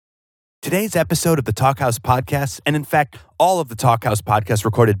Today's episode of the Talkhouse Podcast, and in fact, all of the Talkhouse podcasts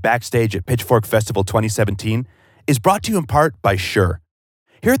recorded backstage at Pitchfork Festival 2017, is brought to you in part by Shure.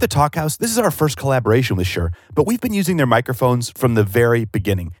 Here at the Talkhouse, this is our first collaboration with Shure, but we've been using their microphones from the very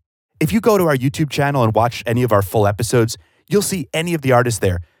beginning. If you go to our YouTube channel and watch any of our full episodes, you'll see any of the artists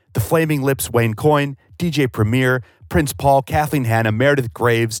there. The Flaming Lips, Wayne Coyne, DJ Premier, Prince Paul, Kathleen Hanna, Meredith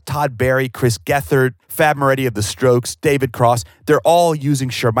Graves, Todd Barry, Chris Gethard, Fab Moretti of The Strokes, David Cross. They're all using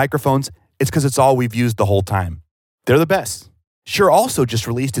Shure microphones. It's because it's all we've used the whole time. They're the best. Shure also just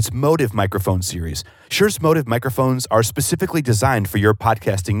released its Motive microphone series. Shure's Motive microphones are specifically designed for your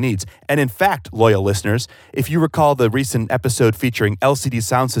podcasting needs. And in fact, loyal listeners, if you recall the recent episode featuring LCD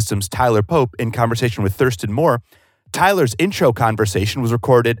Sound System's Tyler Pope in conversation with Thurston Moore, Tyler's intro conversation was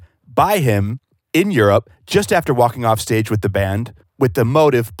recorded by him in Europe just after walking off stage with the band, with the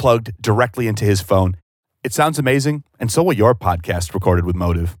Motive plugged directly into his phone. It sounds amazing, and so will your podcast recorded with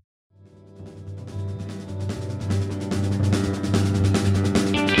Motive.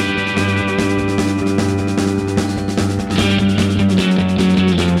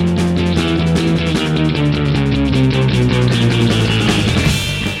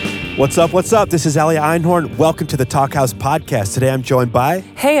 What's up? What's up? This is Elia Einhorn. Welcome to the Talkhouse Podcast. Today I'm joined by...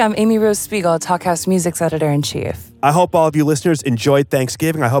 Hey, I'm Amy Rose Spiegel, Talkhouse Music's Editor-in-Chief. I hope all of you listeners enjoyed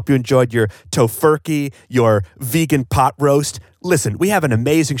Thanksgiving. I hope you enjoyed your tofurkey, your vegan pot roast. Listen, we have an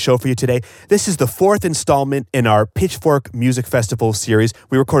amazing show for you today. This is the fourth installment in our Pitchfork Music Festival series.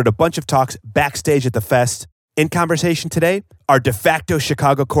 We recorded a bunch of talks backstage at the fest. In conversation today, our de facto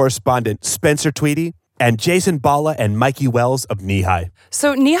Chicago correspondent, Spencer Tweedy, and Jason Balla and Mikey Wells of Knee High.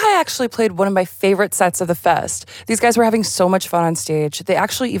 So Knee High actually played one of my favorite sets of the fest. These guys were having so much fun on stage. They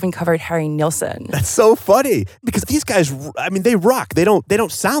actually even covered Harry Nilsson. That's so funny because these guys, they rock. They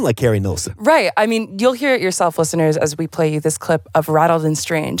don't sound like Harry Nilsson. Right. You'll hear it yourself, listeners, as we play you this clip of Rattled and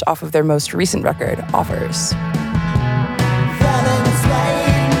Strange off of their most recent record, Offers.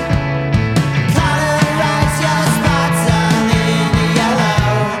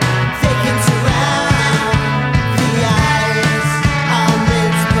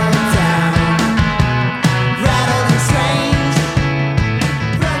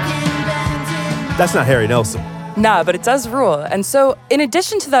 That's not Harry Nilsson. Nah, but it does rule. And so, in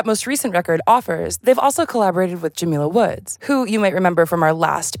addition to that most recent record, Offers, they've also collaborated with Jamila Woods, who you might remember from our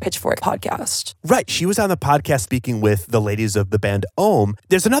last Pitchfork podcast. Right. She was on the podcast speaking with the ladies of the band Ohm.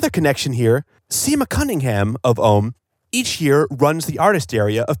 There's another connection here. Seema Cunningham of Ohm each year runs the artist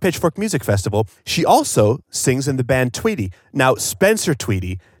area of Pitchfork Music Festival. She also sings in the band Tweedy. Now, Spencer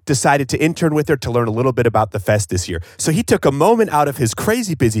Tweedy decided to intern with her to learn a little bit about the fest this year. So he took a moment out of his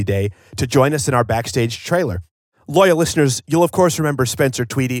crazy busy day to join us in our backstage trailer. Loyal listeners, you'll of course remember Spencer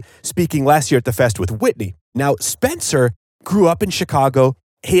Tweedy speaking last year at the fest with Whitney. Now, Spencer grew up in Chicago.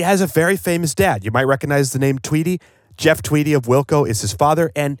 He has a very famous dad. You might recognize the name Tweedy. Jeff Tweedy of Wilco is his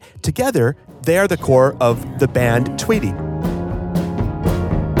father, and together they are the core of the band Tweedy.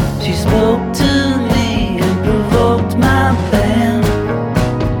 She spoke to me and provoked my band,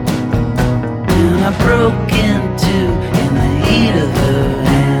 and I broke into in the heat of her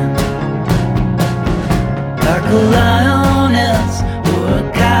hand, like a lioness or a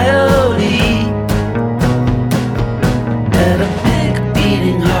coyote, had a big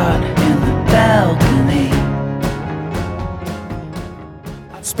beating heart in the balcony.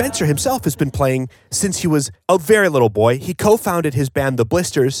 Spencer himself has been playing since he was a very little boy. He co-founded his band, The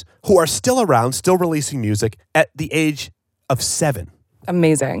Blisters, who are still around, still releasing music at the age of 7.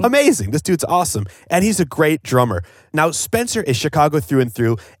 Amazing. This dude's awesome. And he's a great drummer. Now, Spencer is Chicago through and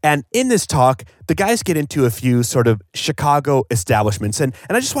through. And in this talk, the guys get into a few sort of Chicago establishments. And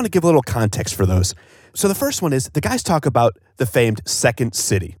I just want to give a little context for those. So the first one is the guys talk about the famed Second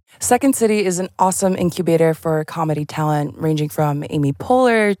City. Second City is an awesome incubator for comedy talent, ranging from Amy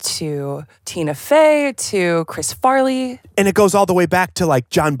Poehler to Tina Fey to Chris Farley. And it goes all the way back to like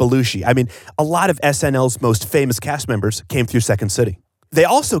John Belushi. A lot of SNL's most famous cast members came through Second City. They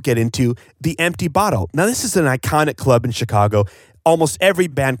also get into the Empty Bottle. Now, this is an iconic club in Chicago. Almost every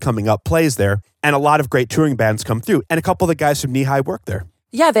band coming up plays there, and a lot of great touring bands come through. And a couple of the guys from Knee High work there.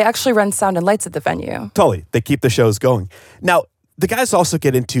 Yeah, they actually run sound and lights at the venue. Totally. They keep the shows going. Now, the guys also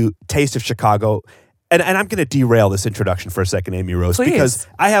get into Taste of Chicago. And I'm going to derail this introduction for a second, Amy Rose, Please. Because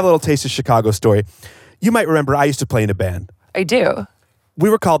I have a little Taste of Chicago story. You might remember I used to play in a band. I do. We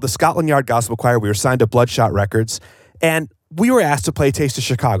were called the Scotland Yard Gospel Choir. We were signed to Bloodshot Records. And we were asked to play Taste of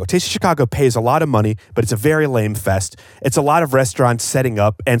Chicago. Taste of Chicago pays a lot of money, but it's a very lame fest. It's a lot of restaurants setting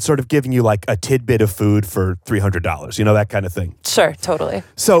up and sort of giving you like a tidbit of food for $300, that kind of thing. Sure, totally.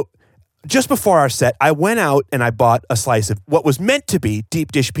 So just before our set, I went out and I bought a slice of what was meant to be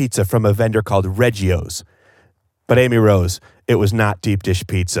deep dish pizza from a vendor called Reggio's. But Amy Rose, it was not deep dish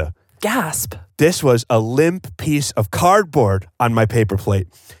pizza. Gasp. This was a limp piece of cardboard on my paper plate.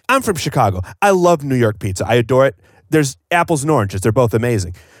 I'm from Chicago. I love New York pizza. I adore it. There's apples and oranges. They're both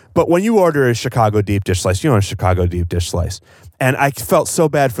amazing. But when you order a Chicago deep dish slice, you want a Chicago deep dish slice. And I felt so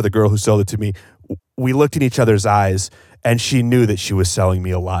bad for the girl who sold it to me. We looked in each other's eyes, and she knew that she was selling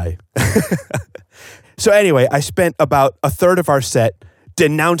me a lie. So anyway, I spent about a third of our set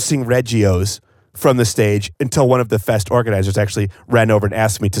denouncing Reggio's from the stage until one of the fest organizers actually ran over and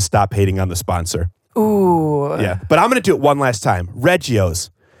asked me to stop hating on the sponsor. Ooh. Yeah, but I'm going to do it one last time. Reggio's,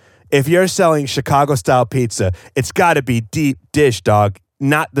 if you're selling Chicago-style pizza, it's got to be deep dish, dog,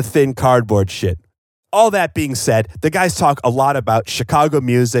 not the thin cardboard shit. All that being said, the guys talk a lot about Chicago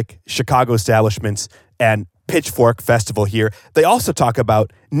music, Chicago establishments, and Pitchfork Festival here. They also talk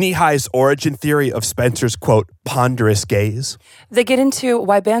about Knee-High's origin theory of Spencer's, quote, ponderous gaze. They get into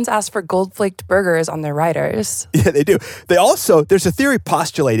why bands ask for gold-flaked burgers on their riders. Yeah, they do. There's a theory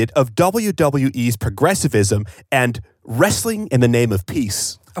postulated of WWE's progressivism and wrestling in the name of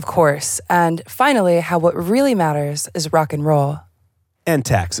peace. Of course. And finally, how what really matters is rock and roll. And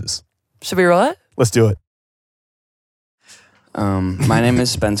taxes. Should we roll it? Let's do it. My name is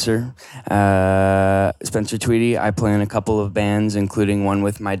Spencer. Spencer Tweedy. I play in a couple of bands, including one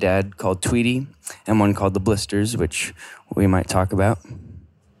with my dad called Tweedy, and one called The Blisters, which we might talk about.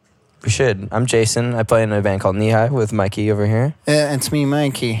 We should. I'm Jason. I play in a band called Knee High with Mikey over here. It's me,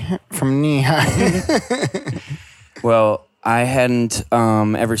 Mikey, from Knee High. Well, I hadn't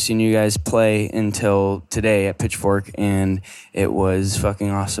ever seen you guys play until today at Pitchfork, and it was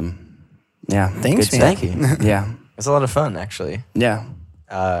fucking awesome. Yeah. Thanks, good man. Thank you. stuff. Yeah. It's a lot of fun, actually. Yeah.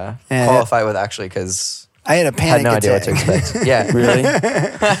 Qualify with actually because I had a I panic had no idea what attack. to expect. Yeah. Really?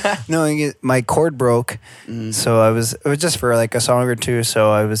 No, my cord broke, so it was just for like a song or two.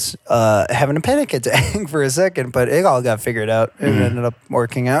 So I was having a panic attack for a second, but it all got figured out. It ended up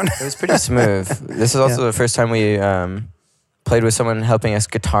working out. It was pretty smooth. This is also the first time we played with someone helping us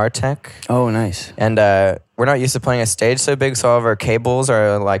guitar tech. Oh, nice. And we're not used to playing a stage so big, so all of our cables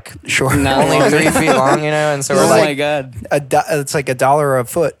are like Sure. only 3 feet long, you know? And so we're Oh like, my God. It's like $1 a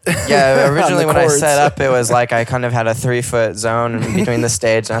foot. yeah, originally On the when I chords. set up, it was like I kind of had a 3-foot zone between the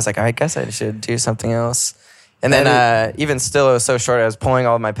stage, and I was like, I guess I should do something else. And then even still, it was so short, I was pulling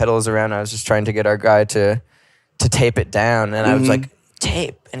all of my pedals around. I was just trying to get our guy to tape it down, and I was like,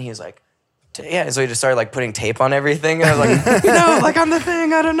 tape? And he was like, yeah, so he just started like putting tape on everything, and I was like, like on the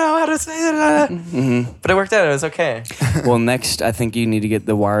thing, I don't know how to say it. But it worked out, it was okay. Well, next, I think you need to get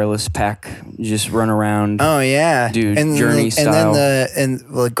the wireless pack. Just run around. Oh yeah, Dude, and Journey style. And then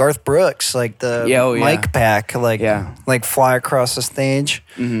like Garth Brooks, like the mic pack, like fly across the stage.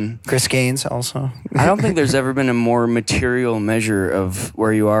 Chris Gaines also. I don't think there's ever been a more material measure of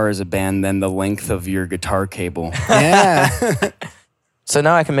where you are as a band than the length of your guitar cable. Yeah. So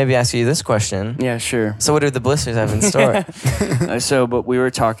now I can maybe ask you this question. Yeah, sure. So what do the Blisters have in store? But we were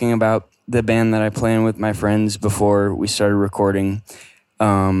talking about the band that I play in with my friends before we started recording.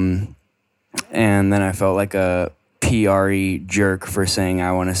 And then I felt like a PRE jerk for saying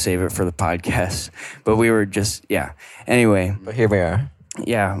I want to save it for the podcast. But we were just, Anyway. But here we are.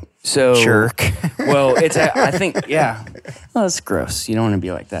 Yeah. So Jerk. Well, I think, yeah. Well, that's gross. You don't want to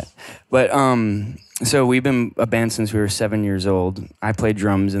be like that. But so we've been a band since we were 7 years old. I played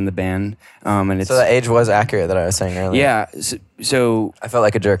drums in the band, and it's So the age was accurate that I was saying earlier. yeah. So I felt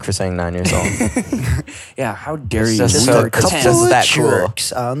like a jerk for saying 9 years old. yeah. How dare you? just Just so- a it's couple just of that cool.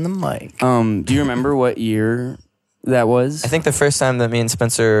 jerks on the mic. Do you remember what year that was? I think the first time that me and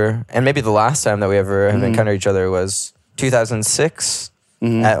Spencer, and maybe the last time that we ever have encountered each other was 2006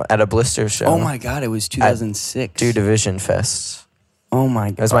 at a Blister show. Oh my God! It was 2006. Do Division Fest. Oh my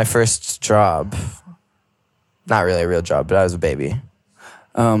God! It was my first job. Not really a real job, but I was a baby.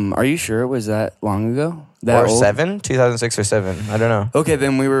 Are you sure it was that long ago? That Or old? 7? 2006 or 7. I don't know. Okay,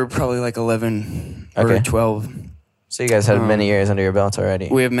 then we were probably like 11 or Okay. 12. So you guys had many years under your belt already.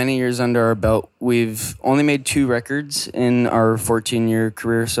 We have many years under our belt. We've only made 2 records in our 14-year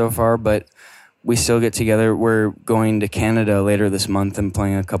career so far, but we still get together. We're going to Canada later this month and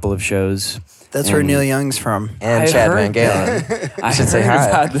playing a couple of shows. That's where Neil Young's from. and I Chad heard Van Galen. I should say heard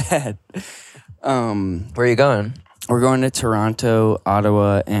hi. about that. Where are you going? We're going to Toronto,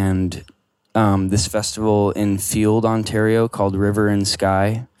 Ottawa, and this festival in Field, Ontario called River and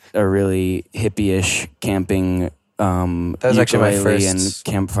Sky. A really hippie-ish camping That was actually my ukulele and first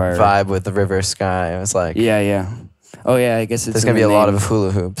campfire vibe with the river sky. I was like, Yeah. Oh yeah, I guess it's there's in going to be the a lot name. of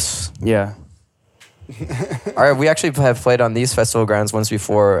hula hoops. Yeah. We actually have played on these festival grounds once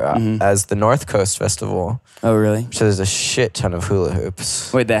before as the North Coast Festival, Oh, really? which there's a shit ton of hula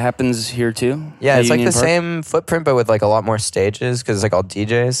hoops. Wait, that happens here too? Yeah, At it's like Union the Park? same footprint, but with like a lot more stages because it's like all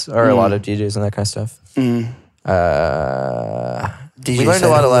DJs or a lot of DJs and that kind of stuff. Mm. We learned a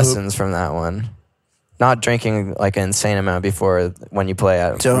lot of lessons from that one. Not drinking like an insane amount before when you play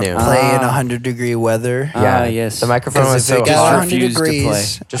at Don't noon. play in 100-degree weather. Yeah, yes. The microphone 'Cause was if so it got hot. 100 refuse to play.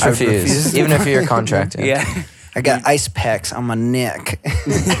 degrees, Just I refuse, even if you're contracted. Yeah. I got ice packs on my neck.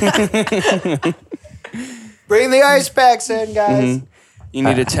 Bring the ice packs in, guys. Mhm. You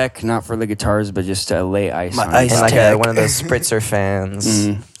need a tech, not for the guitars, but just to lay ice My on ice it. And like Tech. one of those spritzer fans.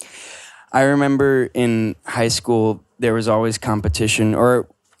 Mhm. I remember in high school there was always competition, or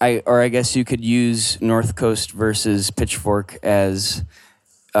I guess you could use North Coast versus Pitchfork as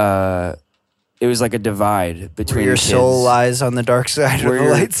it was like a divide between Where your kids. soul lies on the dark side or Where the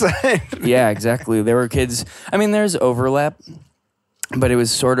your- light side. Yeah, exactly. There were kids. I mean, there's overlap, but it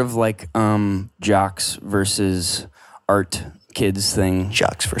was sort of like jocks versus art kids thing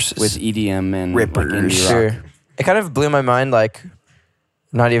Jocks versus with EDM and Rippers. Like indie rock. Sure. It kind of blew my mind, like,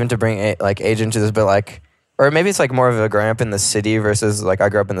 not even to bring like age into this, but like, or maybe it's like more of a growing up in the city versus like I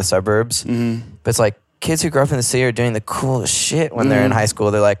grew up in the suburbs. Mhm. But it's like kids who grew up in the city are doing the coolest shit when they're in high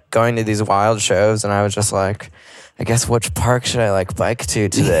school. They're like going to these wild shows, and I was just like, I guess which park should I like bike to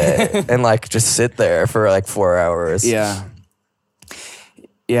today? And like just sit there for like 4 hours. Yeah.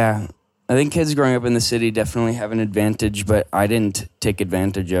 Yeah. I think kids growing up in the city definitely have an advantage, but I didn't take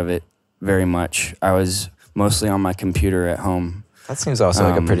advantage of it very much. I was mostly on my computer at home That seems also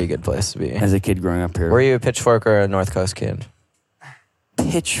like a pretty good place to be. as a kid growing up here. Were you a Pitchfork or a North Coast kid?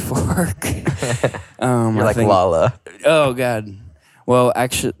 Pitchfork? You're I like think- Lala. Oh, God. Well,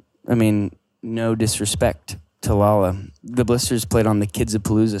 actually, I mean, no disrespect to Lala. The Blisters played on the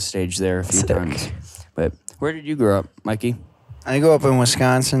Kidsapalooza stage there a few Sick. times. But where did you grow up, Mikey? I grew up in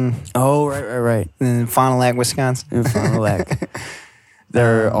Wisconsin, Oh, right. in Fond du Lac, Wisconsin. In Fond du Lac.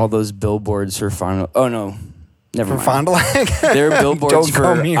 There are all those billboards for Fond du Oh, no. Never For mind. Fond du Lac? There are billboards Don't for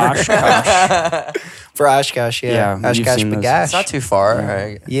come here. Oshkosh. For Oshkosh, yeah. Yeah, you've Oshkosh seen those. Bagash. It's not too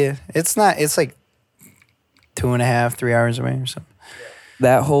far. Yeah, it's not. It's like 2.5, 3 hours away or something.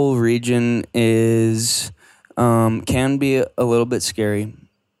 That whole region is can be a little bit scary.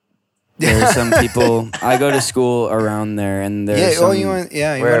 There's some people. I go to school around there, and there's Yeah. some, You went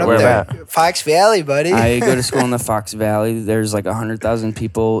Where up where there. at? Fox Valley, buddy. I go to school in the Fox Valley. There's like 100,000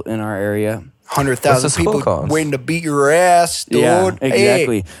 people in our area. 100,000 What's the school people called? waiting to beat your ass, dude. Yeah, Hey,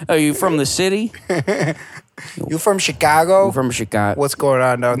 exactly. Are you from the city? you from Chicago? I'm from Chicago. What's going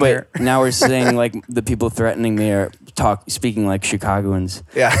on down there? But now we're saying like the people threatening me are speaking like Chicagoans.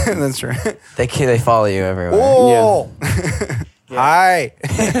 Yeah, that's right. They follow you everywhere. Oh, hi.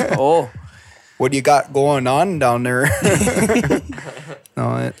 Oh, What do you got going on down there?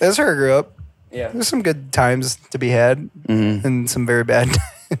 No, that's where I grew up. yeah. There's some good times to be had, and some very bad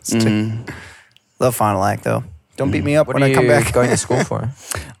times too. Love Fond du Lac though. Don't beat me up What when are I you come back. going to school for?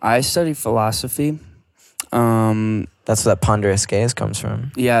 I study philosophy. That's where that ponderous gaze comes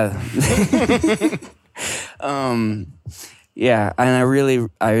from. Yeah. Yeah, and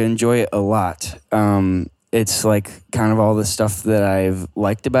I enjoy it a lot. It's like kind of all the stuff that I've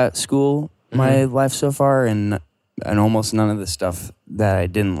liked about school my life so far, and almost none of the stuff that I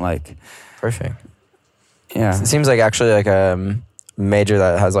didn't like. Perfect. Yeah. It seems like actually like a major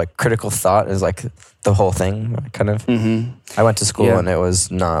that has like critical thought is like the whole thing, kind of. Mm-hmm. I went to school Yeah. and it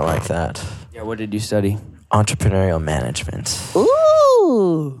was not like that. Yeah. What did you study? Entrepreneurial management.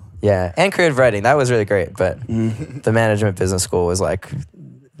 Ooh. Yeah, and creative writing. That was really great, but the management business school was like,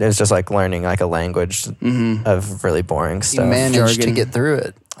 it was just like learning like a language of really boring You stuff. managed to jargon. get through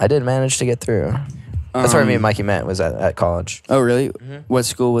it. I did manage to get through. That's where me and Mikey met, was at college. Oh, really? What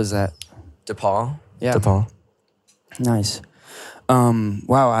school was that? DePaul? Yeah. DePaul. Nice.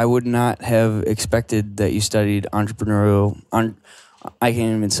 Wow, I would not have expected that you studied entrepreneurial. I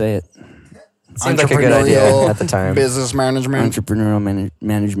can't even say it. Seemed like a good idea Entrepreneurial at the time. Business management. Entrepreneurial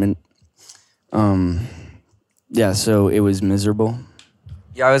management. Yeah, so it was miserable.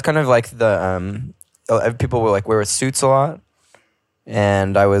 Yeah, I was kind of like the people were like wear suits a lot,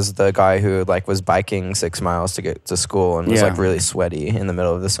 and I was the guy who like was biking 6 miles to get to school and was Yeah. like really sweaty in the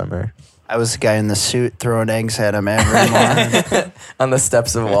middle of the summer I was the guy in the suit throwing eggs at him every morning. on the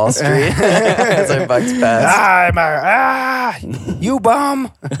steps of Wall Street as I biked past. You bum.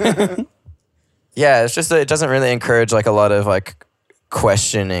 Yeah, it's just that it doesn't really encourage like a lot of like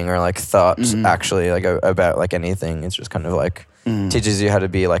questioning or like thoughts actually like about like anything. It's just kind of like teaches you how to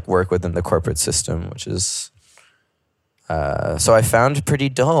be like work within the corporate system, which is so I found pretty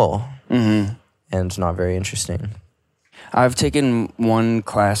dull. and not very interesting. I've taken one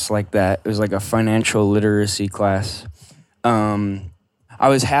class like that. It was like a financial literacy class. I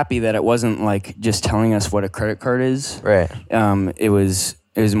was happy that it wasn't like just telling us what a credit card is. Right. It was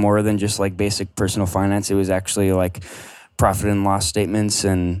more than just like basic personal finance. It was actually like profit and loss statements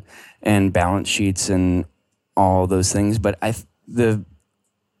and balance sheets and all those things. But the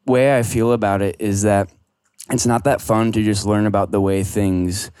way I feel about it is that it's not that fun to just learn about the way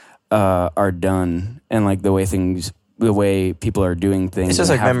things are done and like the way people are doing things. It's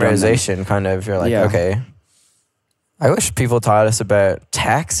just like memorization, kind of. You're like, okay. I wish people taught us about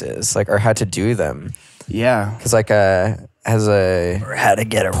taxes, like, or how to do them. Yeah. Because, like, as a Or how to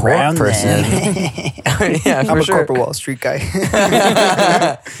get around person, yeah, I'm for a sure. corporate Wall Street guy.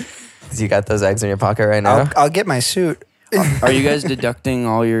 You got those eggs in your pocket right now. I'll get my suit. Are you guys deducting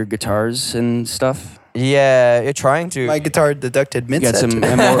all your guitars and stuff? Yeah, you're trying to. My guitar deducted You got mid-set. some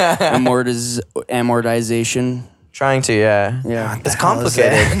amortization. Trying to, yeah. Yeah. What the It's hell is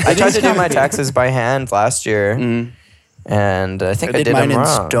complicated. that? I It tried is to do my complicated. taxes by hand last year, and I think I I did did mine them in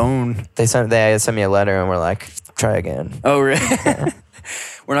wrong. stone. They sent me a letter and were like, try again. Oh, really?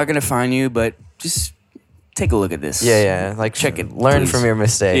 We're not going to fine you, but just take a look at this. Yeah. Like, Check it, Learn please. from your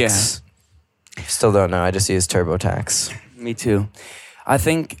mistakes. Still don't know. I just use TurboTax. Me too. I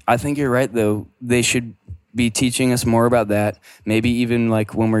think you're right, though. They should be teaching us more about that, maybe even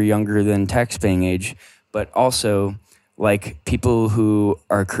like when we're younger than tax-paying age, but also like people who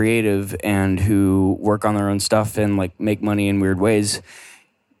are creative and who work on their own stuff and like make money in weird ways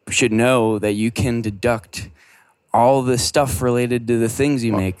should know that you can deduct all the stuff related to the things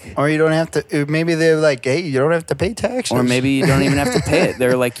you make. Or you don't have to. Maybe they're like, hey, you don't have to pay taxes. Or maybe you don't even have to pay it.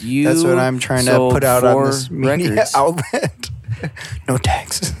 They're like, you That's what I'm trying to sold put out on 4 this media records. outlet. No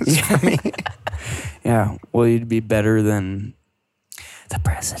taxes for me. Yeah, well, you'd be better than the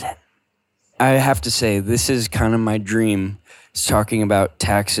president. I have to say, this is kind of my dream, is talking about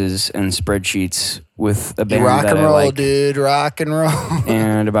taxes and spreadsheets with a band Rock that and I roll, like, dude. Rock and roll.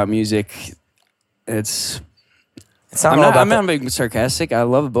 and about music. It's not I'm all not, about I'm not being sarcastic. I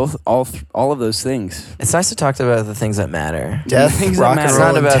love all of those things. It's nice to talk about the things that matter. Death, things that rock matter. and It's roll.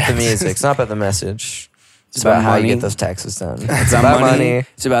 not and about the taxes. music. It's not about the message. It's about about how you money. get those taxes done. It's about money.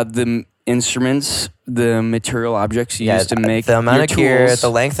 It's about the instruments, the material objects you use to make the amount your of gear, tools.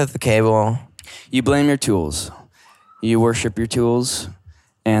 the length of the cable. You blame your tools. You worship your tools,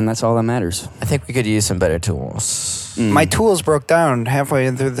 and that's all that matters. I think we could use some better tools. My tools broke down halfway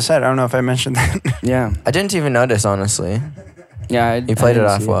in through the set. I don't know if I mentioned that. Yeah. I didn't even notice, honestly. Yeah. You played it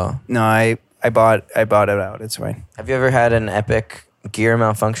off well. No, I bought it out. It's fine. Have you ever had an epic gear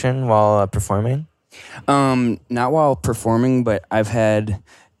malfunction while performing? Not while performing, but I've had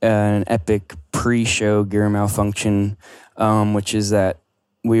an epic pre-show gear malfunction, which is that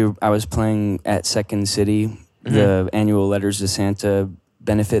I was playing at Second City, the annual Letters to Santa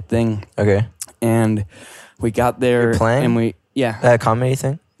benefit thing, Okay. and we got there. You're playing? And Comedy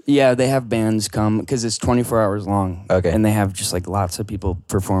thing? yeah, they have bands come because it's 24 hours long. Okay. And they have just like lots of people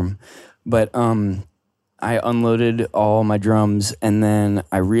perform. But I unloaded all my drums, and then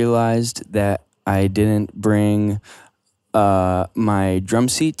I realized that I didn't bring my drum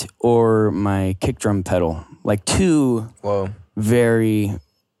seat or my kick drum pedal. Like Whoa.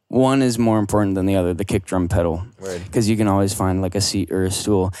 one is more important than the other, the kick drum pedal. Word. Because you can always find like a seat or a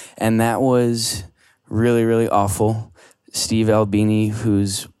stool. And that was really, really awful. Steve Albini,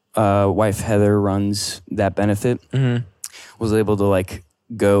 whose wife Heather runs that benefit, was able to like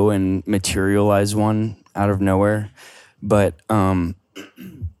go and materialize one out of nowhere. But I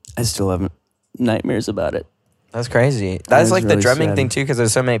still have nightmares about it. That's crazy. That's was like the really drumming sad. thing too, because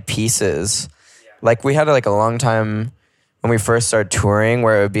there's so many pieces. Like we had like a long time when we first started touring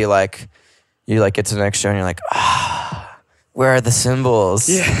where it would be like, you like get to the next show and you're like, where are the cymbals?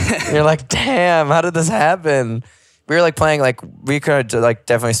 Yeah. You're like, damn, how did this happen? We were like playing, like we could like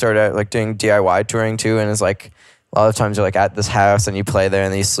definitely started out like doing DIY touring too, and it's like a lot of times you're like at this house and you play there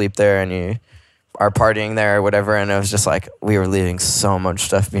and then you sleep there and you are partying there or whatever, and it was just like we were leaving so much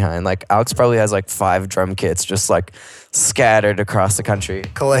stuff behind. Like Alex probably has like 5 drum kits just like scattered across the country.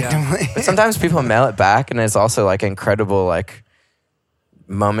 Collectively. But sometimes people mail it back, and it's also like incredible like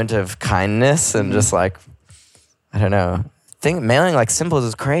moment of kindness and just like I don't know. Mailing like cymbals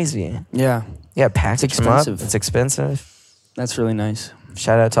is crazy. Yeah. Yeah, package them up. expensive. It's expensive. That's really nice.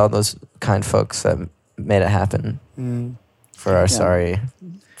 Shout out to all those kind folks that made it happen for our sorry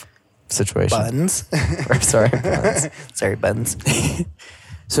situation. Buns. Or sorry buns. Sorry, buns.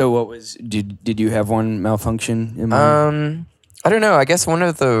 So what was, did you have one malfunction in mind? I don't know. I guess one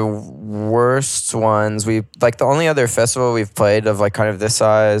of the worst ones, the only other festival we've played of like kind of this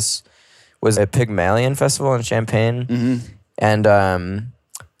size was a Pygmalion festival in Champaign. Mm-hmm. And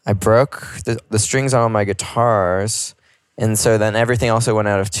I broke the strings on all my guitars. And so then everything also went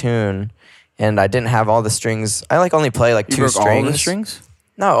out of tune. And I didn't have all the strings. I like only play like You two broke strings. all the strings?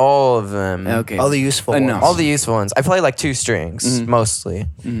 Not all of them. Okay. All the useful Enough. ones. All the useful ones. I play like two strings mostly.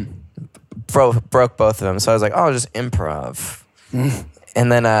 Mm-hmm. Broke both of them. So I was like, oh, I'll just improv.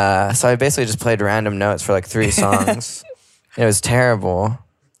 And then so I basically just played random notes for like 3 songs. It was terrible.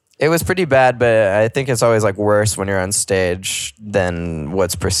 It was pretty bad, but I think it's always like worse when you're on stage than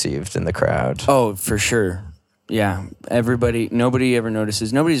what's perceived in the crowd. Oh, for sure. Yeah. Nobody ever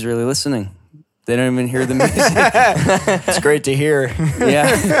notices. Nobody's really listening. They don't even hear the music. It's great to hear.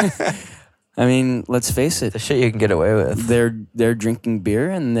 Yeah. I mean, let's face it. The shit you can get away with. They're drinking beer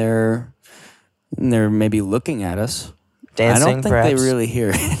and they're maybe looking at us. Dancing, I don't think perhaps. they really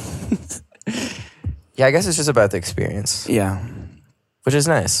hear it. Yeah, I guess it's just about the experience, Yeah. which is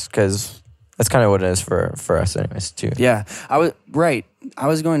nice because that's kind of what it is for us anyways too. Yeah. I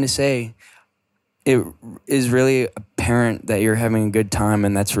was going to say it is really apparent that you're having a good time,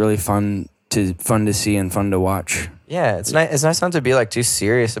 and that's really fun to see and fun to watch. Yeah, it's nice. It's nice not to be like too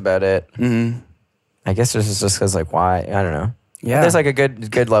serious about it. Mm-hmm. I guess this is just because like why I don't know. Yeah. There's like a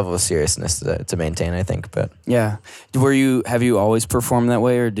good level of seriousness to maintain, I think. But Yeah. Have you always performed that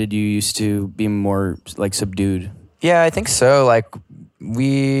way, or did you used to be more like subdued? yeah, I think so. Like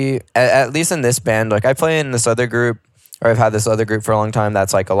we, at least in this band, like I play in this other group, or I've had this other group for a long time.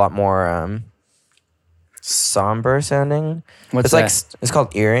 That's like a lot more somber sounding. What's It's that? like it's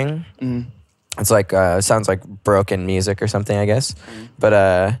called earring. Mhm. It's like sounds like broken music or something, I guess.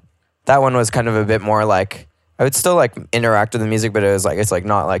 But that one was kind of a bit more like I would still like interact with the music, but it's like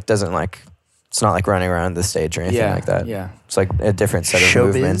not like doesn't like it's not like running around the stage or anything like that. Yeah. It's like a different set of Showbiz?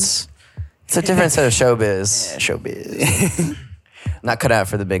 movements. It's a different set of showbiz. Yeah, showbiz. Not cut out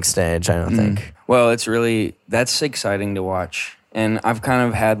for the big stage, I don't think. Well, that's exciting to watch. And I've kind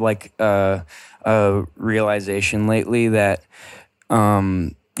of had like a realization lately that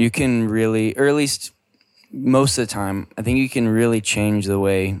you can really, or at least most of the time, I think you can really change the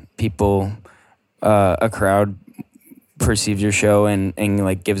way people, a crowd perceives your show and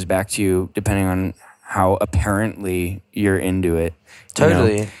like gives back to you depending on how apparently you're into it. you know?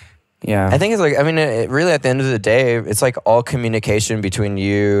 Totally. Yeah. I think it's like, I mean, it really at the end of the day, it's like all communication between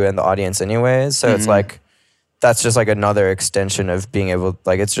you and the audience anyways. So it's like, that's just like another extension of being able,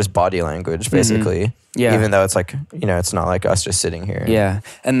 like, it's just body language basically. Yeah. Even though it's like, it's not like us just sitting here. Yeah.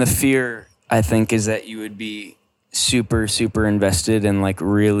 And the fear, I think, is that you would be super, super invested and like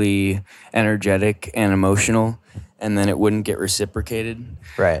really energetic and emotional, and then it wouldn't get reciprocated.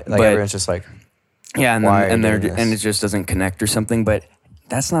 Right. Like But- everyone's just like, Yeah, and Why are you then doing this? and it just doesn't connect or something. But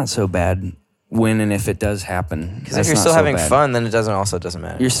that's not so bad when and if it does happen. because if you're still having fun, then it doesn't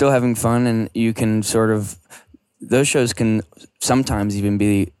matter. You're still having fun, and you can sort of, those shows can sometimes even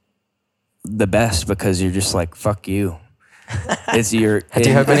be the best because you're just like, fuck you. It's your. Do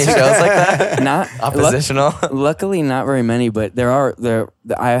you have any shows like that? Not Oppositional? Luckily, not very many, but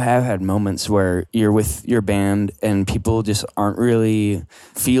I have had moments where you're with your band and people just aren't really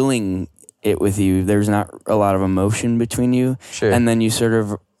feeling it with you. There's not a lot of emotion between you. Sure. And then you sort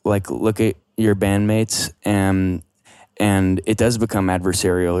of like look at your bandmates and it does become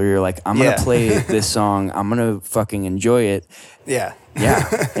adversarial. You're like, I'm going to play this song. I'm going to fucking enjoy it. Yeah.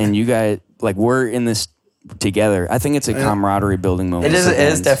 Yeah. And you guys, like, we're in this together. I think it's a camaraderie building moment. It is. for It is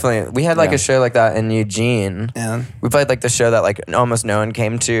bands. definitely. We had like Yeah. a show like that in Eugene. Yeah. We played like the show that like almost no one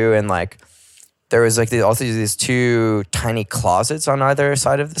came to, and like there was like these 2 tiny closets on either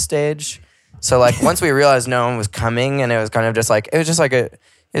side of the stage. So like once we realized no one was coming, and it was kind of just like I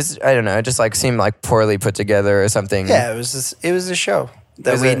don't know. It just like seemed like poorly put together or something. Yeah, it was a show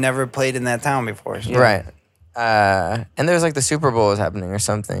that Was we it? never played in that town before. So. Right. And there was like the Super Bowl was happening or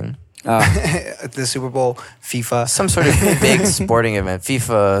something. The Super Bowl, FIFA. Some sort of big sporting event.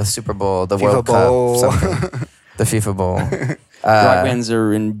 FIFA, Super Bowl, the FIFA World Bowl. Cup, something. The FIFA Bowl. Rock bands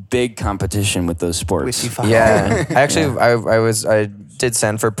are in big competition with those sports. With FIFA. Yeah. I did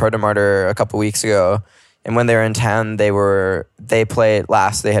Sanford Protomartyr a couple weeks ago, and when they were in town, they had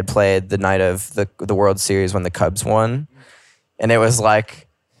played the night of the World Series when the Cubs won, and it was like,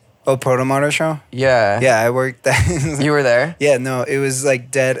 Oh, Protomartyr show? yeah, Yeah, I worked that. you were there. Yeah, no, it was like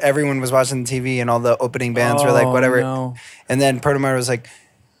dead. Everyone was watching the TV and all the opening bands were like, whatever. No. And then Protomartyr was like,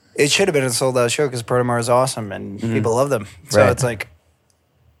 it should have been a sold out show because Protomartyr is awesome and people love them. So Right. it's like,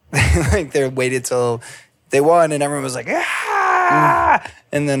 like they waited till they won and everyone was like, ah!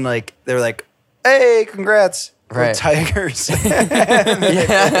 And then like, they were like, hey, congrats. Right. Tigers.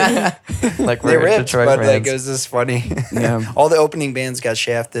 Yeah. Like They we're ripped, Detroit but like fans. it was just funny. Yeah. All the opening bands got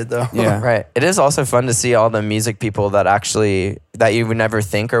shafted though. Yeah. Right. It is also fun to see all the music people that you would never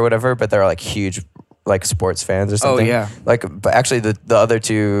think or whatever, but they're like huge like sports fans or something. yeah. Like, but actually the other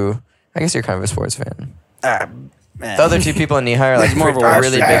two, I guess you're kind of a sports fan. Man. The other two people in Nehi are like more of a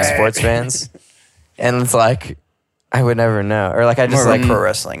really big watcher. sports fans. And it's like, I would never know. Or like, I just more of like, a pro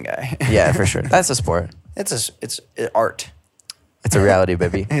wrestling guy. yeah, for sure. That's a sport. It's art. It's a reality,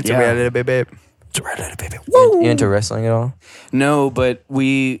 baby. It's Yeah. a reality, baby. It's a reality, baby. You into wrestling at all? No, but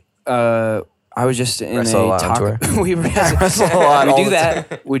we. I was just in Wrestle a lot on taco. tour. we wrestle a lot We all do the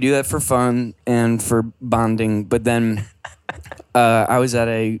that. We do that for fun and for bonding. But then I was at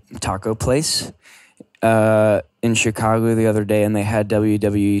a taco place in Chicago the other day, and they had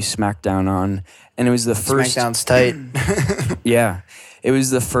WWE SmackDown on, and it was the first. SmackDown's tight. Yeah, it was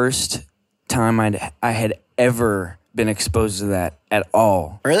the first time I had ever been exposed to that at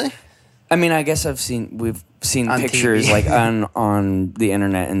all. Really? I mean, I guess we've seen On pictures TV. like on the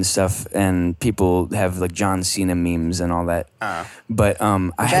internet and stuff, and people have like John Cena memes and all that. But I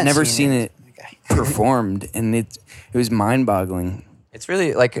had John never Cena seen is it performed, and it was mind-boggling. It's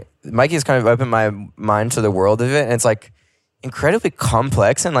really like Mikey's kind of opened my mind to the world of it, and it's like incredibly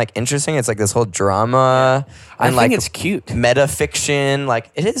complex and like interesting. It's like this whole drama I and think like it's cute. meta fiction. Like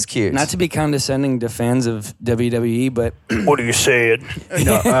it is cute. Not to be condescending to fans of WWE, but What are you saying?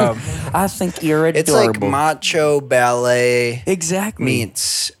 I think you're adorable. It's like macho ballet exactly.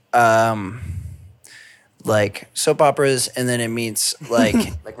 meets like soap operas, and then it meets like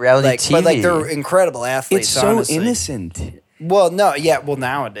like reality TV. but like they're incredible athletes. It's so honestly. innocent. Well, no, yeah. Well,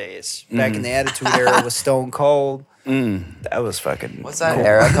 nowadays, back in the Attitude Era with Stone Cold, that was fucking. What's that cool.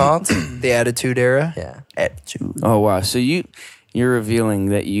 era called? The Attitude Era. Yeah. Attitude. Oh wow! So you're revealing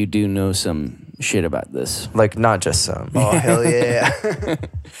that you do know some shit about this. Like not just some. Oh hell yeah! All right.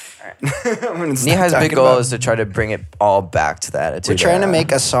 I'm gonna stop Nehi's talking big goal about- is to try to bring it all back to that attitude. We're trying to era.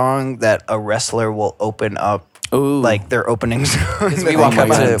 make a song that a wrestler will open up, Ooh. like their opening song. We Oh walk my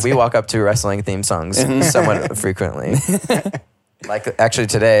up God. to wrestling theme songs somewhat frequently. Like actually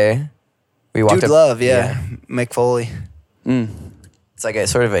today, we walked Dude up. Love, yeah. Mick Foley. It's like a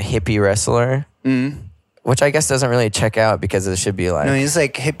sort of a hippie wrestler, which I guess doesn't really check out because it should be like No, he's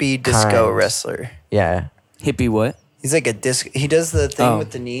like hippie disco Kind. wrestler. yeah. Hippie what? He's like a disc. He does the thing Oh. with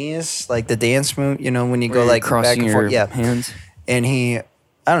the knees, like the dance move. You know, when you Where go you're like back crossing and your forth. Yeah, hands. and he, I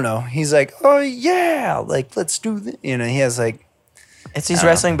don't know. He's like, oh yeah, like let's do this. You know, he has like, He's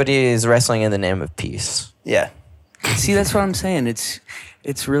wrestling, but he's wrestling in the name of peace. yeah. See, that's what I'm saying.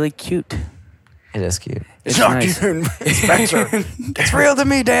 It's really cute. It is cute. It's nice. Spencer. It's real to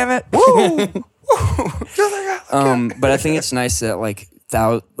me, damn it. Woo! But I think it's nice that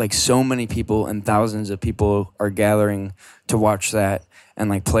like so many people and thousands of people are gathering to watch that and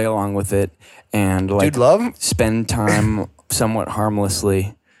like play along with it and like Dude Love? spend time somewhat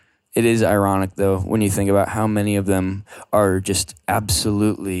harmlessly. It is ironic though when you think about how many of them are just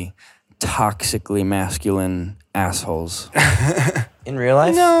absolutely toxically masculine assholes. In real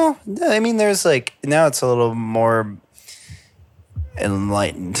life? No, I mean, there's like now it's a little more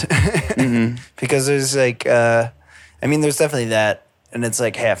enlightened because there's like, I mean, there's definitely that, and it's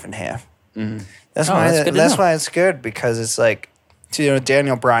like half and half. That's Oh, why that's good to that's know. why it's good because it's like, you know,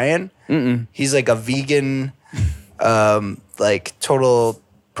 Daniel Bryan. He's like a vegan, like total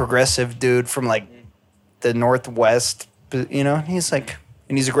progressive dude from like the Northwest. But, you know, he's like,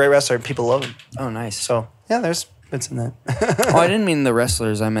 and he's a great wrestler, and people love him. Oh, nice. So yeah, there's bits in that. Oh, I didn't mean the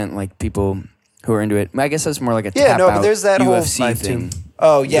wrestlers. I meant like people who are into it. I guess that's more like a Yeah, tap no, but out there's that UFC whole vibe thing. too.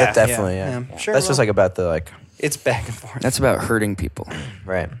 Oh yeah, definitely. Yeah. Sure, That's just well, like about the like it's back and forth. That's about hurting people.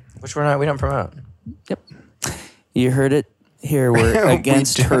 right, which we don't promote. Yep. You heard it here. We're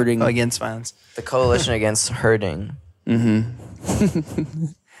against We do- hurting. against violence. The coalition against hurting.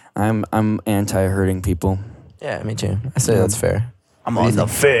 I'm anti-hurting people. Yeah, me too. I say that's fair. I'm on the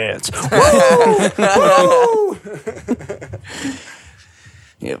fence.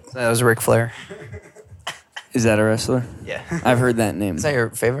 Yep. That was Ric Flair. Is that a wrestler? Yeah, I've heard that name. Is that your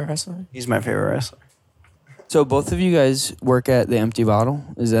favorite wrestler? he's my favorite wrestler. So both of you guys work at the Empty Bottle.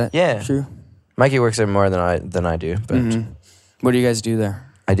 Is that Yeah. true? Mikey works there more than I do, but What do you guys do there?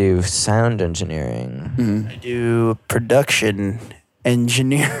 I do sound engineering I do production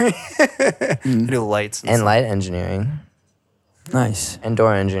engineering. I do lights and stuff. light engineering Nice. and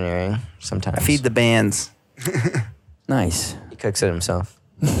door engineering sometimes. I feed the bands. Nice. He cooks it himself.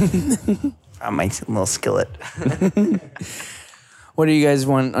 On my little skillet. What do you guys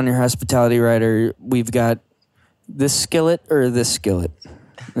want on your hospitality rider? We've got this skillet or this skillet.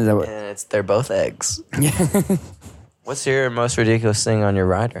 Is that what? And they're both eggs. What's your most ridiculous thing on your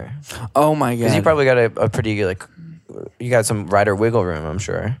rider? Oh my god! Because you probably got a pretty like, you got some rider wiggle room, I'm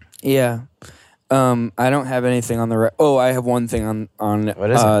sure. Yeah. I don't have anything on the Oh, I have one thing on What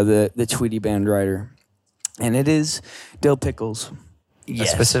is it? the Tweedy band rider, and it is dill pickles. A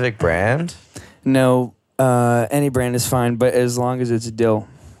specific brand? No, any brand is fine, but as long as it's dill.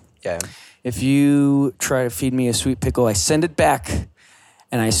 Yeah. If you try to feed me a sweet pickle, I send it back,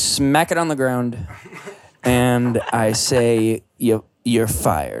 and I smack it on the ground, and I say, "You're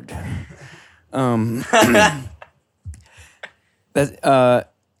fired."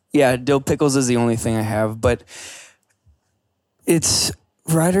 Yeah, dill pickles is the only thing I have, but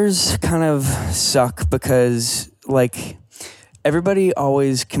riders kind of suck because like everybody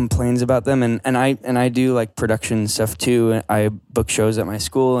always complains about them, and I do like production stuff too. I book shows at my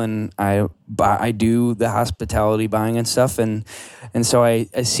school, and I do the hospitality buying and stuff, and so I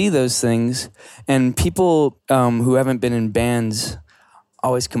see those things, and people who haven't been in bands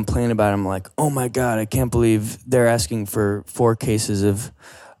always complain about them, like, oh my god, I can't believe they're asking for 4 cases of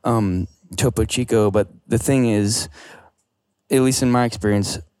Topo Chico. But the thing is, at least in my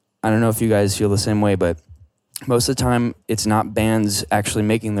experience, I don't know if you guys feel the same way, but most of the time it's not bands actually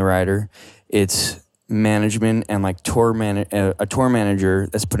making the rider, it's management and like a tour manager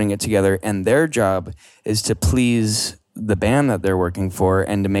that's putting it together, and their job is to please the band that they're working for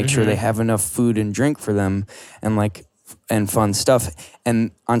and to make sure they have enough food and drink for them and fun stuff.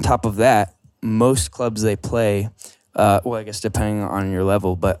 And on top of that, most clubs they play, well, I guess depending on your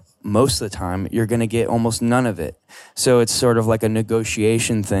level, but most of the time you're going to get almost none of it. So it's sort of like a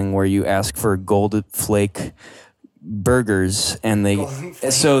negotiation thing where you ask for Gold Flake burgers and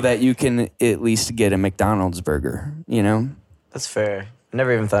so that you can at least get a McDonald's burger, you know? That's fair. I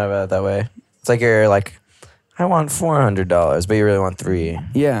never even thought about it that way. It's like you're like, I want $400, but you really want 3.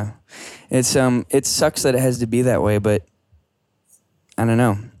 Yeah. It's it sucks that it has to be that way, but I don't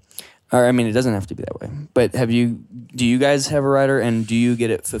know. Or I mean, it doesn't have to be that way. But do you guys have a rider, and do you get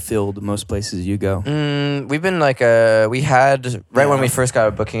it fulfilled most places you go? We've been like we had when we first got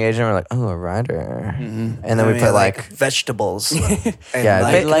a booking agent, we're like, oh, a rider, and then we put like vegetables.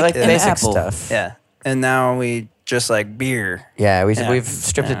 yeah, like basic apple stuff. Yeah, and now we just like beer. Yeah, we've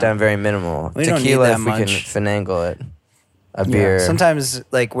stripped it down very minimal. We don't need Tequila, that if we can much. finagle it. A beer. Sometimes,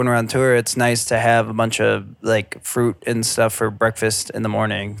 like when we're on tour, it's nice to have a bunch of like fruit and stuff for breakfast in the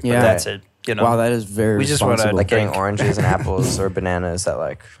morning. But Yeah. that's it. You know. Wow, that is very We just wanna, responsible. like getting drink. oranges and apples or bananas that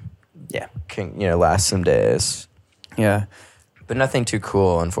like Yeah. can last some days, Yeah. but nothing too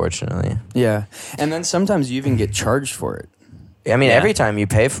cool, unfortunately. Yeah. And then sometimes you even get charged for it. I mean, Yeah. every time you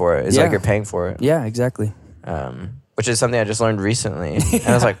pay for it, it's Yeah. like you're paying for it. Yeah, exactly. Which is something I just learned recently, and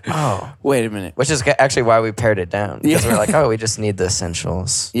I was like, oh. Wait a minute. Which is actually why we pared it down, because Yeah. we're like, oh, we just need the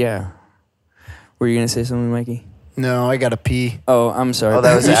essentials. Yeah. Were you going to say something, Mikey? No, I gotta pee. Oh, I'm sorry. Oh,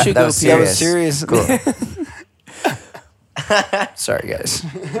 that was you that should was go pee. That was serious. serious. Cool. Sorry, guys.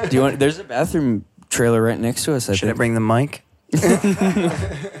 Do you want? There's a bathroom trailer right next to us. Should I think. bring the mic?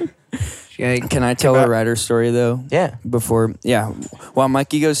 Can I tell a rider story though? Yeah. While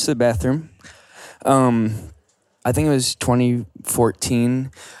Mikey goes to the bathroom, I think it was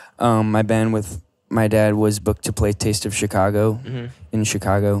 2014. My band with my dad was booked to play Taste of Chicago in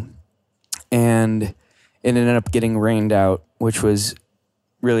Chicago, and it ended up getting rained out, which was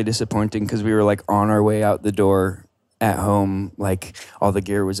really disappointing because we were like on our way out the door at home, like all the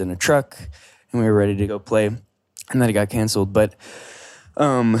gear was in a truck, and we were ready to go play, and then it got canceled. But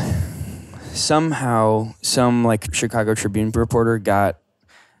somehow some like Chicago Tribune reporter got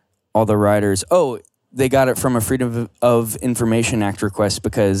all the riders. Oh, they got it from a Freedom of Information Act request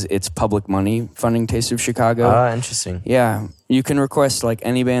because it's public money funding Taste of Chicago. Interesting. Yeah, you can request like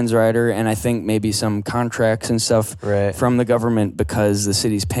any band's rider, and I think maybe some contracts and stuff Right. from the government because the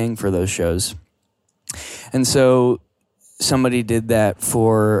city's paying for those shows. And so somebody did that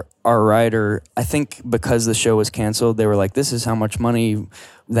for our rider. I think because the show was canceled, they were like, this is how much money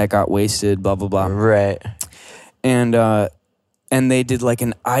that got wasted, blah, blah, blah. Right. And they did like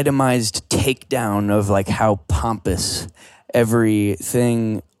an itemized takedown of like how pompous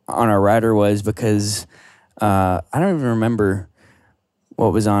everything on our rider was because I don't even remember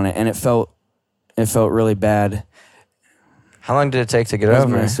what was on it, and it felt really bad. How long did it take to get That's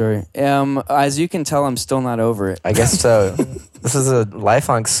over? my story. As you can tell, I'm still not over it. I guess so. This is a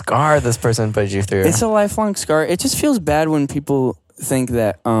lifelong scar this person put you through. It's a lifelong scar. It just feels bad when people think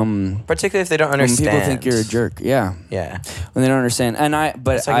that Particularly if they don't when understand. people think you're a jerk. Yeah, Yeah. when they don't understand.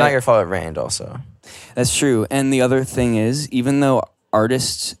 But It's like not your fault it rained also. That's true. And the other thing is, even though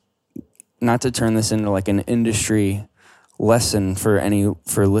artists, not to turn this into like an industry lesson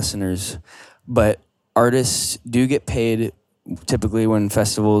for listeners, but artists do get paid typically when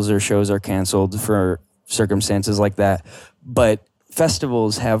festivals or shows are canceled for circumstances like that. But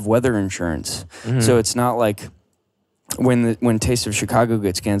festivals have weather insurance, so it's not like when Taste of Chicago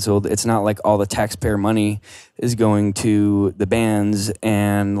gets canceled, it's not like all the taxpayer money is going to the bands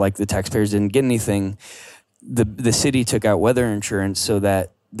and like the taxpayers didn't get anything. The city took out weather insurance so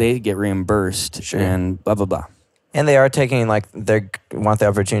that they get reimbursed and blah, blah, blah. And they are taking they want the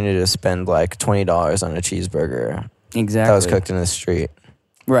opportunity to spend like $20 on a cheeseburger. Exactly. That was cooked in the street.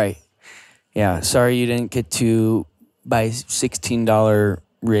 Right. Yeah. Sorry you didn't get to buy $16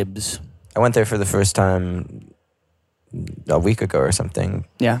 ribs. I went there for the first time a week ago or something.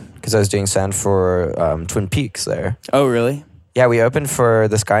 Yeah. Because I was doing sound for Twin Peaks there. Oh, really? Yeah, we opened for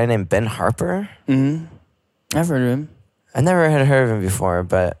this guy named Ben Harper. Mm-hmm. I've heard of him. I never had heard of him before,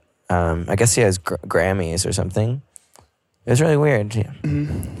 but I guess he has Grammys or something. It was really weird. Yeah.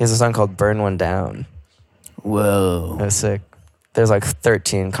 He has a song called Burn One Down. Whoa. It was sick. There's like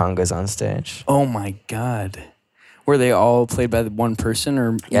 13 congas on stage. Oh, my God. Were they all played by one person?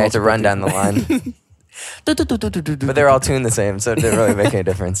 Or Yeah, I had to run down the line. But they're all tuned the same, so it didn't really make any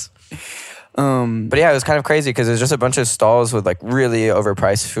difference. But yeah, it was kind of crazy because it was just a bunch of stalls with like really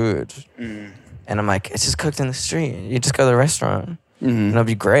overpriced food. And I'm like, it's just cooked in the street. You just go to the restaurant. And it'll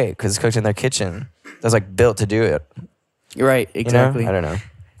be great because it's cooked in their kitchen. That's like built to do it. Right, exactly. You know? I don't know.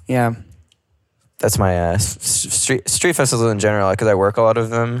 Yeah. That's my street festivals in general. Because I work a lot of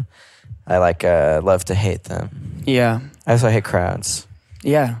them. I love to hate them. Yeah. I also hate crowds.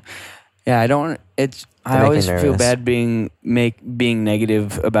 Yeah. Yeah, I make always me feel nervous. bad being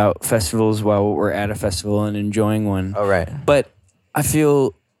negative about festivals while we're at a festival and enjoying one. Oh, right. But I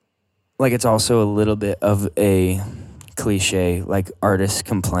feel like it's also a little bit of a cliche. Like artists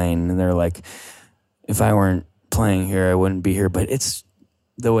complain and they're like, if I weren't playing here, I wouldn't be here. But it's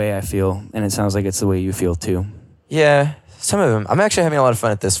the way I feel, and it sounds like it's the way you feel too. Yeah, some of them. I'm actually having a lot of fun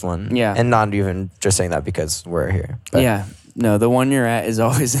at this one. Yeah. And not even just saying that because we're here. But Yeah. No, the one you're at is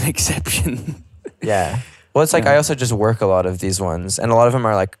always an exception. yeah. Well, it's like Yeah. I also just work a lot of these ones. And a lot of them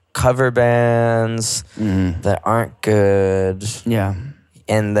are like cover bands that aren't good. Yeah.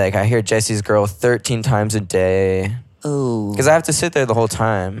 And like I hear Jesse's Girl 13 times a day. Oh. Because I have to sit there the whole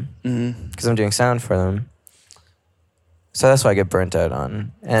time. Because I'm doing sound for them. So that's what I get burnt out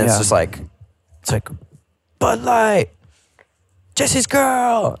on. And it's Yeah. just like, Bud Light, Jesse's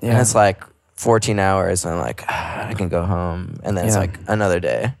Girl. Yeah. And it's like 14 hours. And I'm like, I can go home. And then it's Yeah. like another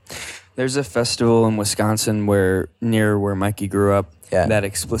day. There's a festival in Wisconsin near where Mikey grew up Yeah. that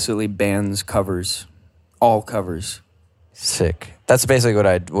explicitly bans covers. All covers. Sick. That's basically what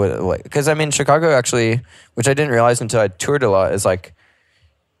I would like. Because I mean, Chicago actually, which I didn't realize until I toured a lot, is like,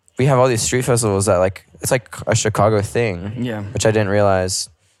 we have all these street festivals that like, it's like a Chicago thing. Yeah. Which I didn't realize.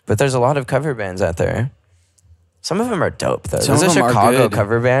 But there's a lot of cover bands out there. Some of them are dope though. Some There's of a them are Chicago good.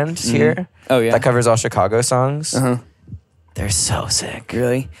 cover band here Oh, yeah. that covers all Chicago songs. Uh-huh. They're so sick.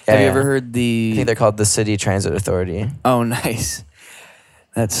 Really? Yeah, Have you yeah. ever heard I think they're called the City Transit Authority. Oh, nice.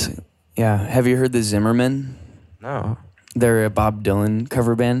 Yeah. Have you heard the Zimmerman? No. They're a Bob Dylan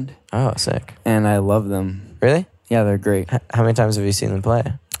cover band, Oh, sick. and I love them. Really? Yeah, they're great. How many times have you seen them play?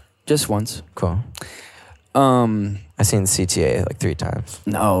 Just once. Cool. Um, I've seen CTA like 3 times.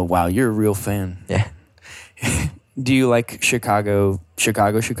 no, wow, you're a real fan. Yeah. Do you like Chicago?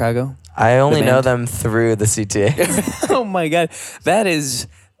 I only The know band? them through the CTA. Oh my God, that is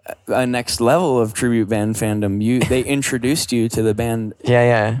a next level of tribute band fandom. They introduced you to the band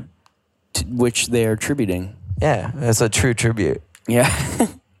yeah. to which they are tributing. Yeah, it's a true tribute. Yeah.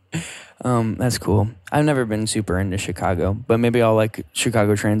 That's cool. I've never been super into Chicago, but maybe I'll like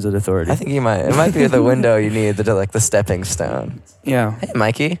Chicago Transit Authority. I think you might. It might be the window you need, the stepping stone. Yeah. Hey,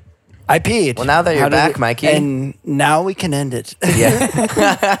 Mikey. I peed. Well, now that How you're did back, it- Mikey. And now we can end it.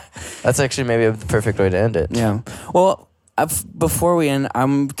 Yeah. That's actually maybe the perfect way to end it. Yeah. Well, before we end,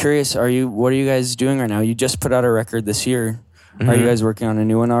 I'm curious. What are you guys doing right now? You just put out a record this year. Are you guys working on a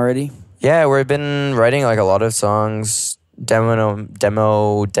new one already? Yeah, we've been writing like a lot of songs,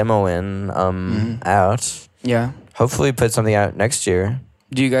 demoing out. Yeah. Hopefully put something out next year.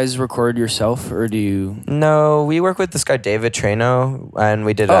 Do you guys record yourself, or do you? No, we work with this guy David Trano, and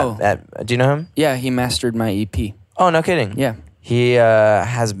we did Oh. do you know him? Yeah, he mastered my EP. Oh, no kidding. Yeah. He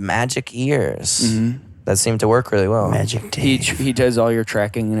has magic ears that seem to work really well. Magic He tea. he does all your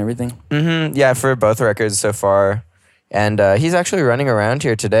tracking and everything. Yeah, for both records so far. And he's actually running around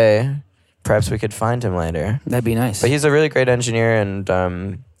here today. Perhaps we could find him later. That'd be nice. But he's a really great engineer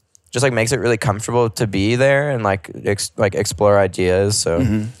and just like makes it really comfortable to be there and like explore ideas.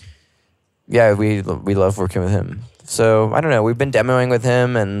 So yeah, we love working with him. So I don't know. We've been demoing with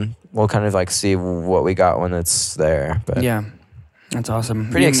him, and we'll kind of like see what we got when it's there. But Yeah, that's awesome.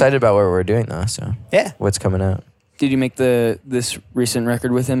 pretty excited about what we're doing though. So Yeah. what's coming out? Did you make this recent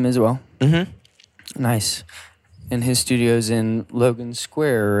record with him as well? Mm-hmm. Nice. And his studio's in Logan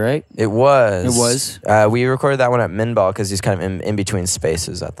Square, right? It was. It was? We recorded that one at Minball because he's kind of in between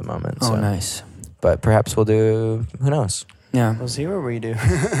spaces at the moment. Oh, so. nice. But perhaps we'll do. Who knows? Yeah, We'll see what we do.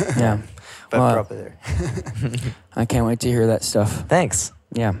 yeah. But Well, probably there. I can't wait to hear that stuff. Thanks.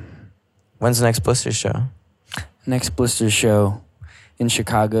 Yeah. When's the next Blisters show? Next Blisters show in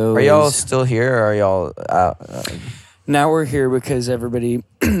Chicago. Are y'all is- still here, or are y'all out? Now we're here because everybody,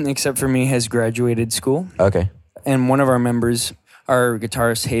 except for me, has graduated school. Okay. And one of our members, our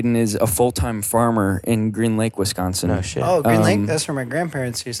guitarist Hayden, is a full-time farmer in Green Lake, Wisconsin. No shit. Oh, Green Lake? Um, That's where my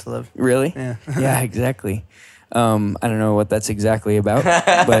grandparents used to live. Really? Yeah. Yeah, exactly. I don't know what that's exactly about,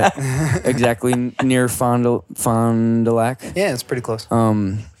 but exactly near Fond du Lac. Yeah, it's pretty close.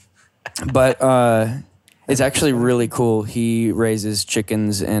 But it's actually really cool. He raises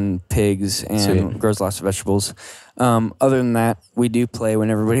chickens and pigs and Sweet. grows lots of vegetables. Other than that, we do play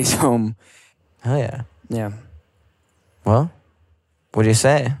when everybody's home. Oh yeah. Yeah. Well, what do you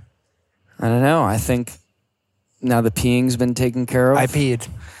say? I don't know. I think now the peeing's been taken care of. I peed.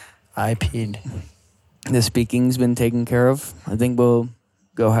 The speaking's been taken care of. I think we'll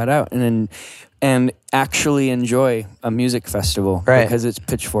go head out and actually enjoy a music festival. Right. Because it's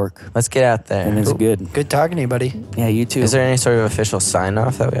Pitchfork Let's get out there. and it's good. Good talking to you, buddy. Yeah, you too. Is there any sort of official sign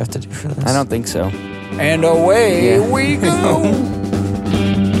off that we have to do for this? I don't think so. And away Yeah. we go.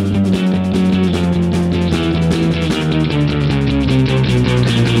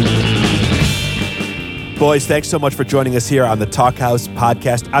 Boys, thanks so much for joining us here on the Talk House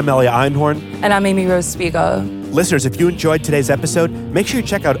podcast. I'm Elia Einhorn. And I'm Amy Rose Spiegel. Listeners, if you enjoyed today's episode, make sure you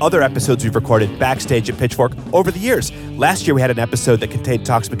check out other episodes we've recorded backstage at Pitchfork over the years. Last year, we had an episode that contained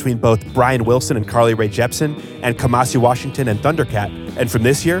talks between both Brian Wilson and Carly Rae Jepsen and Kamasi Washington and Thundercat. And from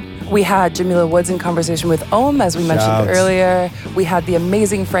this year, We had Jamila Woods in conversation with Ohm, as we mentioned Shouts. earlier. We had the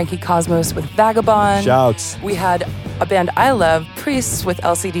amazing Frankie Cosmos with Vagabond. shouts, We had a band I love, Priests, with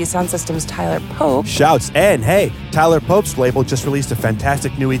LCD Sound System's Tyler Pope. shouts. And hey, Tyler Pope's label just released a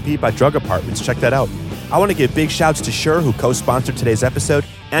fantastic new EP by Drug Apartments. Check that out. I want to give big shouts to Shure, who co-sponsored today's episode,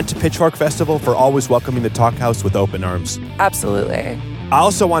 and to Pitchfork Festival for always welcoming the Talk House with open arms. Absolutely. I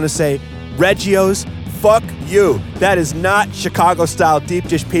also want to say, Reggio's, fuck you. That is not Chicago-style deep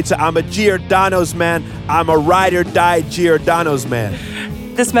dish pizza. I'm a Giordano's man. I'm a ride or die Giordano's man.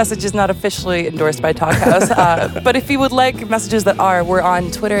 This message is not officially endorsed by Talk House, but if you would like messages that are, we're on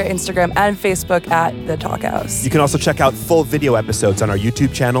Twitter, Instagram, and Facebook at The Talk House. You can also check out full video episodes on our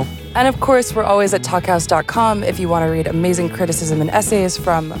YouTube channel. And of course, we're always at talkhouse.com if you want to read amazing criticism and essays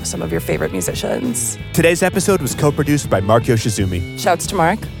from some of your favorite musicians. Today's episode was co-produced by Mark Yoshizumi. Shouts to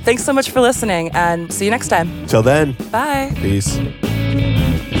Mark. Thanks so much for listening, and see you next time. Till then, Bye. peace.